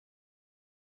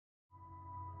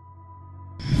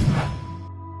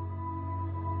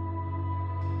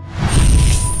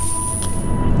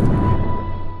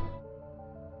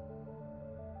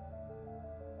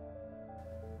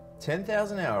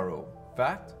10,000 hour rule,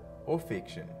 fact or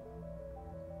fiction?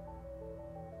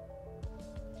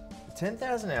 The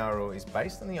 10,000 hour rule is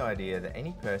based on the idea that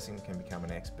any person can become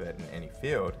an expert in any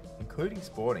field, including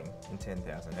sporting, in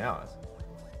 10,000 hours.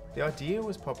 The idea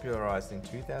was popularised in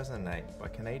 2008 by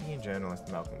Canadian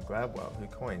journalist Malcolm Gladwell, who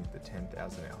coined the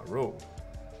 10,000 hour rule.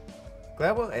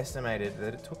 Gladwell estimated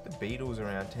that it took the Beatles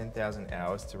around 10,000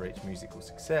 hours to reach musical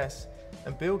success,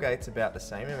 and Bill Gates about the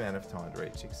same amount of time to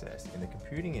reach success in the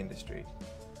computing industry.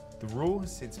 The rule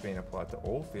has since been applied to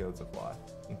all fields of life,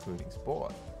 including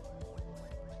sport.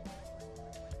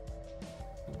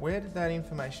 Where did that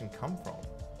information come from?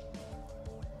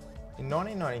 In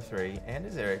 1993,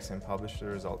 Anders Ericsson published the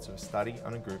results of a study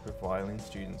on a group of violin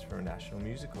students from a National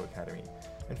Musical Academy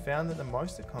and found that the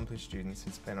most accomplished students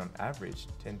had spent on average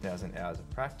 10,000 hours of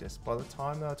practice by the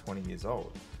time they were 20 years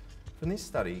old. From this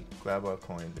study, Gladwell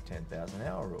coined the 10,000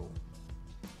 hour rule.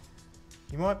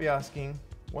 You might be asking,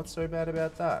 what's so bad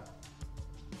about that?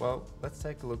 Well, let's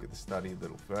take a look at the study a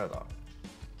little further.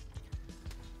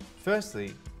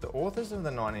 Firstly, the authors of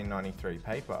the 1993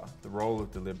 paper, The Role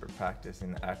of Deliberate Practice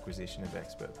in the Acquisition of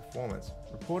Expert Performance,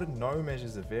 reported no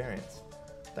measures of variance.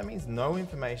 That means no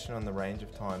information on the range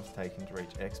of times taken to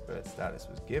reach expert status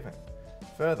was given.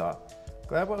 Further,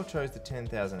 Gladwell chose the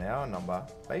 10,000 hour number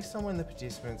based on when the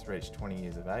participants reached 20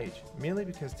 years of age, merely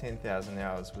because 10,000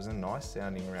 hours was a nice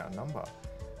sounding round number.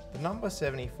 The number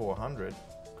 7,400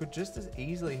 could just as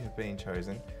easily have been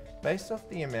chosen based off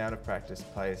the amount of practice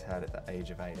players had at the age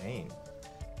of 18.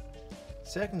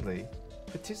 Secondly,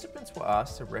 participants were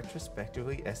asked to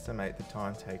retrospectively estimate the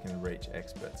time taken to reach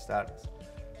expert status.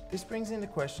 This brings into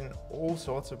question all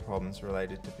sorts of problems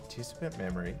related to participant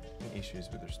memory and issues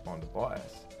with responder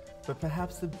bias. But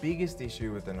perhaps the biggest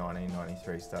issue with the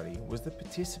 1993 study was that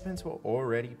participants were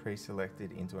already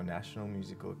pre-selected into a National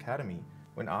Musical Academy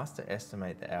when asked to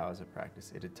estimate the hours of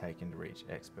practice it had taken to reach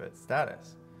expert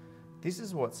status. This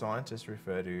is what scientists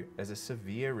refer to as a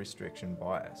severe restriction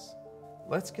bias.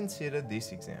 Let's consider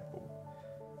this example.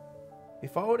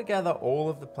 If I were to gather all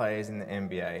of the players in the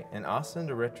NBA and ask them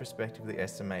to retrospectively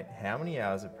estimate how many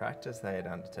hours of practice they had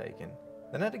undertaken,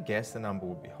 then at a guess the number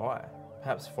would be higher,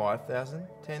 perhaps 5,000,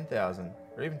 10,000,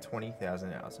 or even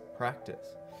 20,000 hours of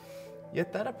practice.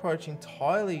 Yet that approach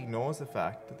entirely ignores the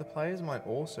fact that the players might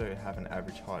also have an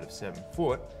average height of 7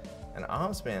 foot, an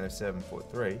arm span of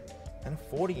 7'3", and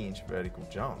a 40-inch vertical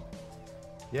jump.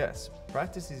 Yes,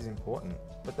 practice is important,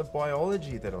 but the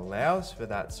biology that allows for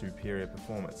that superior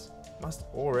performance must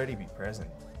already be present.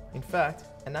 In fact,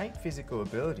 innate physical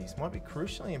abilities might be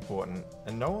crucially important,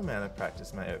 and no amount of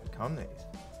practice may overcome these.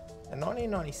 A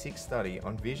 1996 study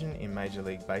on vision in Major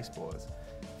League Baseballers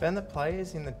found that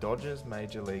players in the Dodgers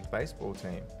Major League Baseball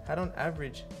team had on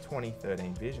average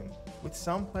 20/13 vision, with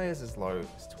some players as low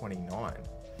as 29.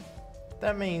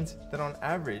 That means that on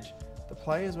average, the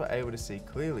players were able to see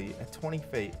clearly at 20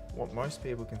 feet what most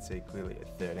people can see clearly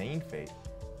at 13 feet.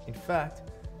 In fact,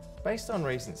 based on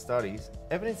recent studies,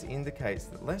 evidence indicates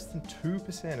that less than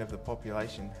 2% of the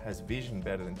population has vision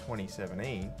better than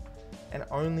 20/17, and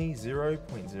only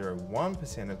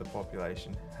 0.01% of the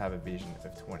population have a vision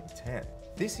of 20/10.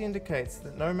 This indicates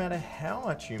that no matter how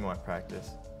much you might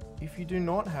practice, if you do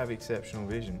not have exceptional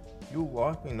vision, you'll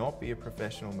likely not be a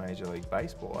professional Major League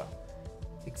Baseballer.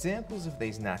 Examples of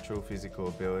these natural physical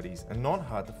abilities are not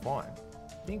hard to find.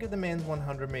 Think of the men's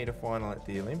 100 metre final at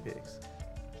the Olympics.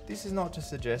 This is not to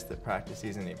suggest that practice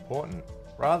isn't important,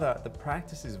 rather the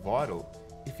practice is vital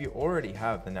if you already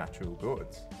have the natural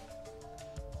goods.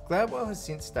 Gladwell has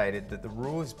since stated that the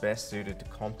rule is best suited to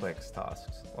complex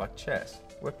tasks like chess,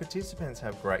 where participants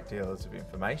have great deals of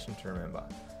information to remember.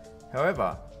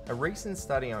 However, a recent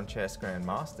study on chess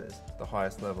grandmasters, the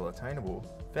highest level attainable,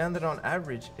 found that on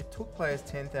average it took players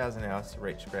 10,000 hours to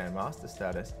reach grandmaster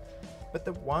status, but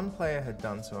that one player had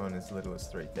done so in as little as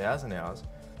 3,000 hours,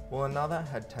 while another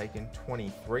had taken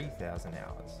 23,000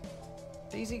 hours.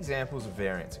 These examples of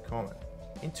variance are common.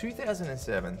 In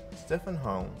 2007, Stefan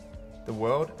Holm, the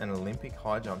world and Olympic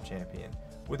high jump champion,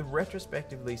 with a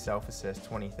retrospectively self-assessed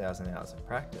 20,000 hours of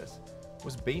practice,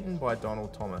 was beaten by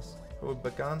Donald Thomas, who had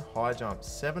begun high jump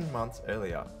 7 months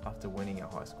earlier after winning a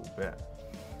high school bet.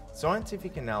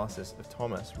 Scientific analysis of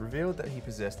Thomas revealed that he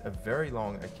possessed a very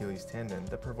long Achilles tendon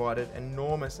that provided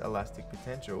enormous elastic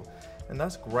potential and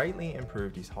thus greatly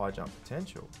improved his high jump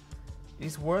potential. It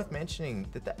is worth mentioning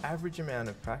that the average amount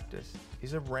of practice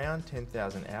is around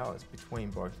 10,000 hours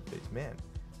between both of these men.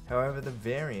 However, the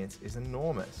variance is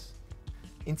enormous.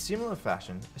 In similar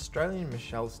fashion, Australian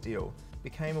Michelle Steele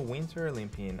became a Winter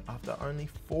Olympian after only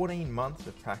 14 months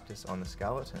of practice on the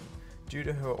skeleton due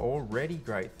to her already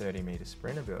great 30-metre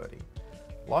sprint ability.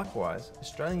 Likewise,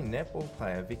 Australian netball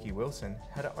player Vicky Wilson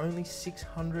had only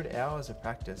 600 hours of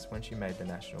practice when she made the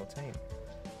national team.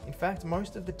 In fact,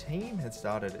 most of the team had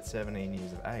started at 17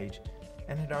 years of age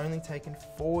and had only taken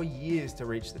 4 years to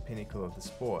reach the pinnacle of the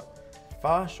sport,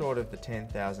 far short of the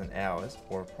 10,000 hours,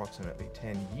 or approximately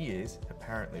 10 years,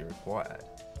 apparently required.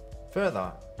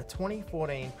 Further, a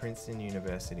 2014 Princeton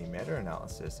University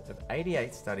meta-analysis of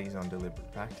 88 studies on deliberate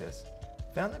practice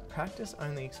found that practice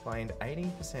only explained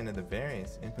 18% of the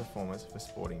variance in performance for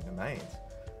sporting domains.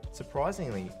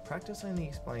 Surprisingly, practice only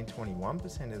explained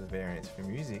 21% of the variance for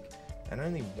music and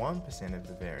only 1% of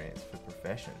the variance for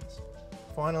professions.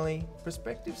 Finally,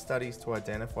 prospective studies to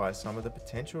identify some of the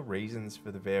potential reasons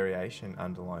for the variation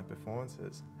underlying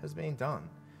performances has been done.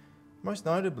 Most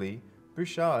notably,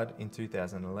 Bouchard in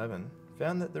 2011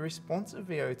 found that the response of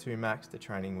VO2 max to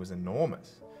training was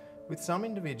enormous, with some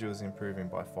individuals improving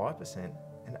by 5%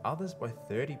 and others by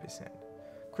 30%.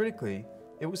 Critically,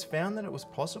 it was found that it was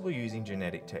possible using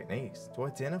genetic techniques to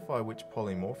identify which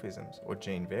polymorphisms or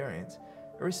gene variants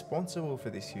are responsible for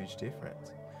this huge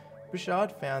difference.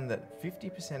 Bouchard found that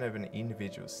 50% of an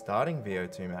individual's starting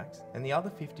VO2 max and the other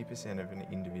 50% of an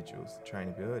individual's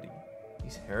trainability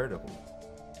is heritable.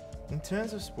 In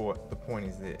terms of sport, the point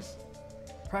is this: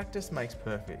 practice makes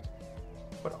perfect,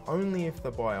 but only if the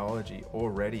biology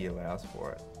already allows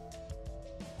for it.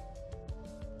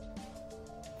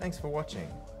 Thanks for watching.